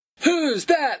Who's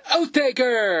that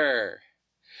Oathtaker?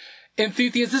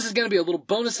 Enthusiasts, this is going to be a little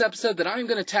bonus episode that I'm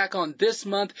going to tack on this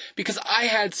month because I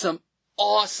had some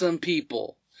awesome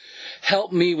people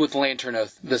help me with Lantern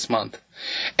Oath this month.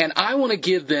 And I want to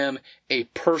give them a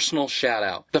personal shout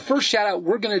out. The first shout out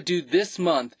we're going to do this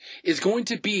month is going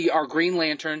to be our Green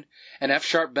Lantern and F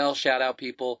Sharp Bell shout out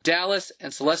people, Dallas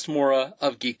and Celeste Mora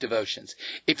of Geek Devotions.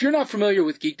 If you're not familiar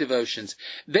with Geek Devotions,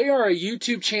 they are a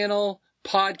YouTube channel,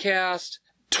 podcast,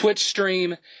 Twitch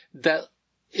stream that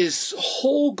his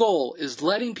whole goal is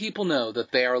letting people know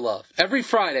that they are loved. Every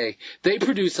Friday, they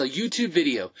produce a YouTube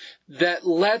video that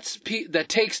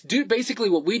takes basically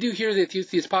what we do here at the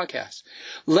Enthusiast Podcast,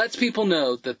 lets people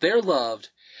know that they're loved,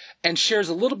 and shares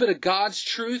a little bit of God's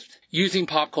truth using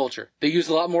pop culture. They use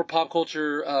a lot more pop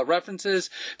culture references.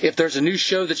 If there's a new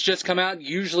show that's just come out,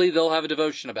 usually they'll have a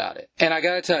devotion about it. And I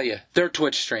gotta tell you, their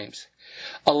Twitch streams,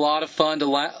 a lot of fun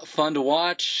to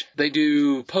watch. They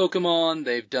do Pokemon.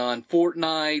 They've done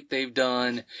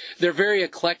Fortnite. They're very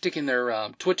eclectic in their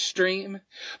Twitch stream.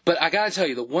 But I gotta tell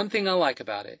you, the one thing I like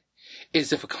about it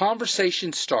is if a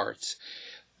conversation starts,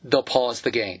 they'll pause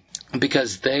the game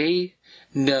because they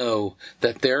know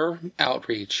that their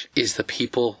outreach is the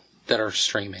people that are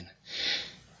streaming.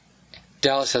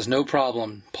 Dallas has no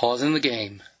problem pausing the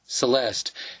game.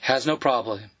 Celeste has no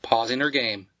problem pausing her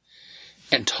game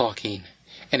and talking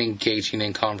and engaging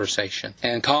in conversation.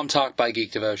 And Calm Talk by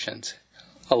Geek Devotions.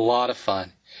 A lot of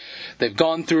fun. They've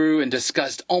gone through and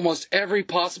discussed almost every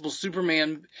possible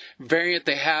Superman variant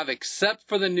they have except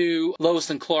for the new Lois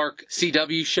and Clark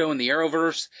CW show in the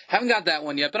Arrowverse. Haven't got that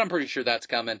one yet, but I'm pretty sure that's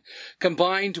coming.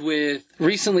 Combined with,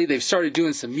 recently they've started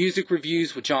doing some music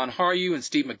reviews with John Haryu and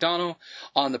Steve McDonough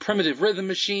on the Primitive Rhythm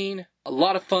Machine. A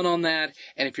lot of fun on that.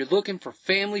 And if you're looking for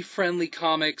family-friendly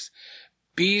comics,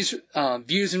 B's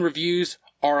views and reviews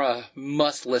are a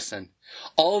must listen.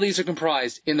 All of these are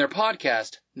comprised in their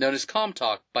podcast known as Calm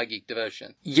Talk by Geek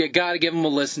Devotion. You gotta give them a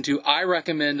listen to. I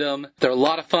recommend them. They're a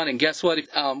lot of fun, and guess what?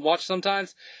 Watch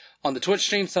sometimes on the Twitch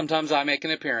stream. Sometimes I make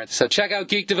an appearance. So check out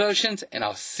Geek Devotions, and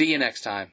I'll see you next time.